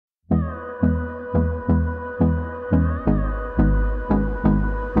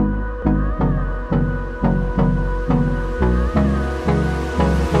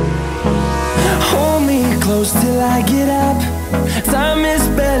close till I get up. Time is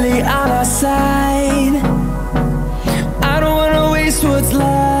barely on our side. I don't wanna waste what's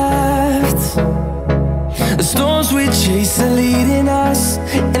left. The storms we chase are leading us,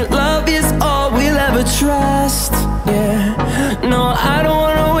 and love is all we'll ever trust. Yeah, no, I don't